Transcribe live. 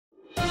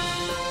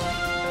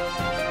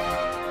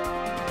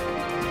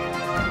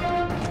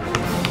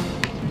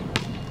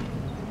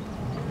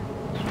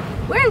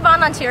We're in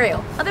Vaughan,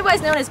 Ontario,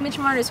 otherwise known as Mitch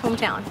Marner's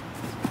hometown.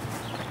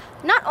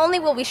 Not only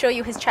will we show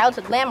you his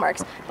childhood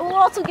landmarks, but we'll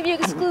also give you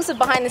exclusive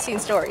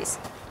behind-the-scenes stories.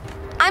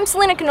 I'm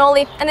Selina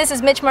Panini, and this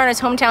is Mitch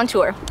Marner's hometown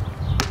tour.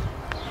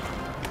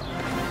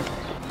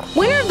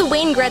 Winner of the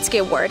Wayne Gretzky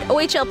Award,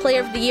 OHL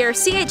Player of the Year,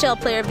 CHL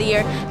Player of the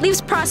Year,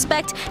 Leafs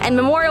prospect, and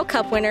Memorial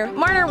Cup winner,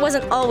 Marner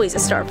wasn't always a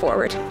star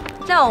forward.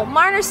 No,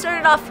 Marner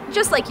started off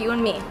just like you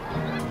and me.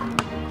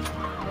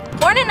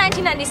 Born in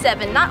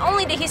 1997, not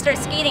only did he start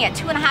skating at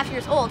 2.5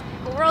 years old,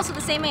 but we're also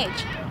the same age.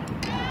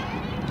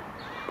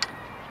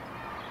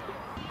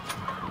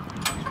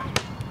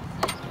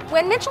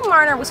 When Mitchell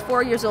Marner was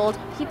 4 years old,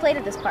 he played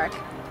at this park.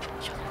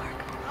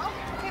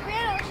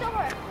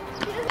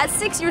 At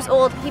 6 years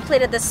old, he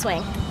played at this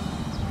swing.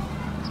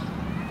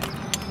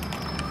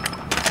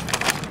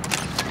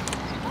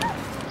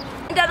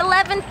 And at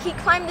 11, he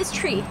climbed this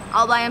tree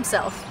all by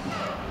himself.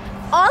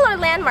 All our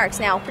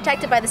landmarks now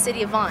protected by the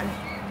city of Vaughan.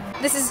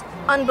 This is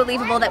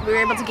unbelievable that we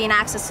were able to gain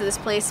access to this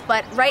place,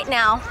 but right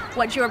now,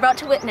 what you're about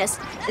to witness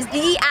is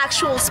the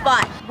actual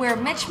spot where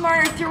Mitch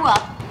Marner threw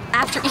up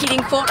after eating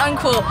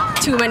quote-unquote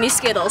too many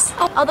Skittles.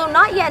 Although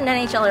not yet an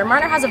NHLer,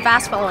 Marner has a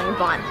vast following in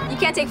Vaughan. You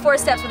can't take 4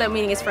 steps without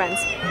meeting his friends.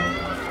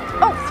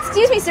 Oh,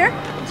 excuse me, sir.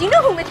 Do you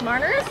know who Mitch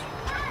Marner is?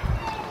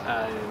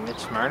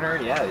 Mitch Marner?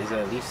 Yeah, he's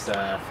a Leafs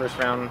first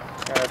round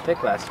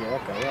pick last year.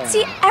 That guy, yeah.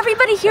 See,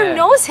 everybody here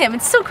knows him.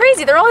 It's so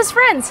crazy. They're all his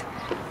friends.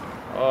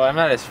 Oh, I'm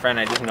not his friend.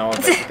 I just know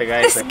the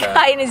guy. This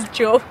guy and his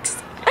jokes.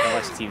 I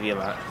watch TV a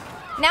lot.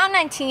 Now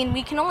 19,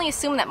 we can only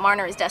assume that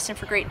Marner is destined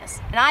for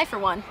greatness. And I, for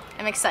one,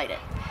 am excited.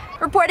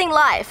 Reporting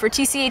live for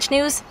TCH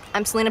News,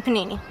 I'm Selina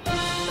Panini.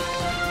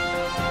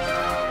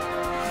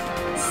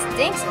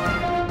 Stinks.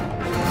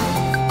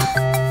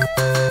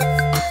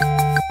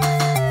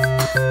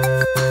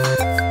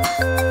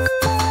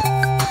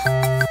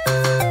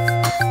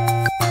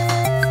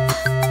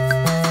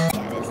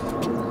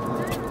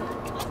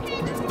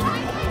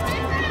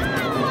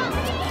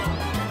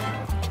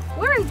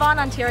 We're in Vaughan,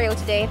 Ontario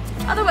today,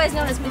 otherwise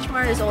known as Mitch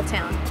Marner's old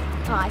town.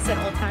 Oh, I said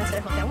old town instead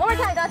of hometown. One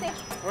more time, Dante.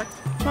 What?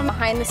 From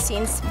behind the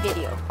scenes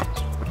video.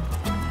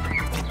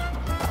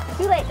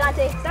 Too late,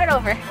 Dante. Start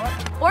over.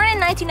 What? Born in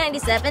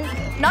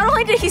 1997, not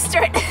only did he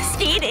start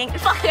skating,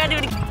 fuck, I gotta do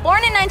it again.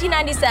 Born in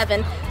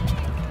 1997.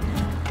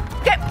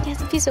 Okay. He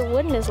has a piece of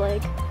wood in his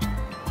leg.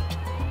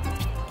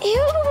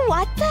 Ew,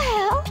 what the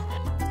hell?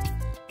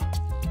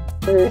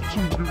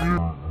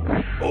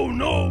 Oh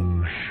no!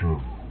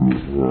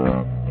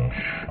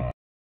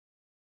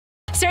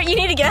 Sir, you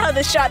need to get out of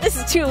this shot. This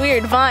is too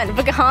weird.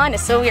 Vaughan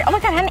is so weird. Oh my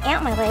god, I had an ant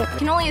on my leg. I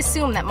can only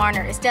assume that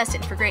Marner is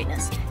destined for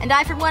greatness. And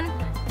I, for one,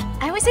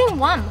 I always say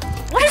wum.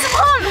 What is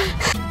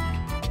wum?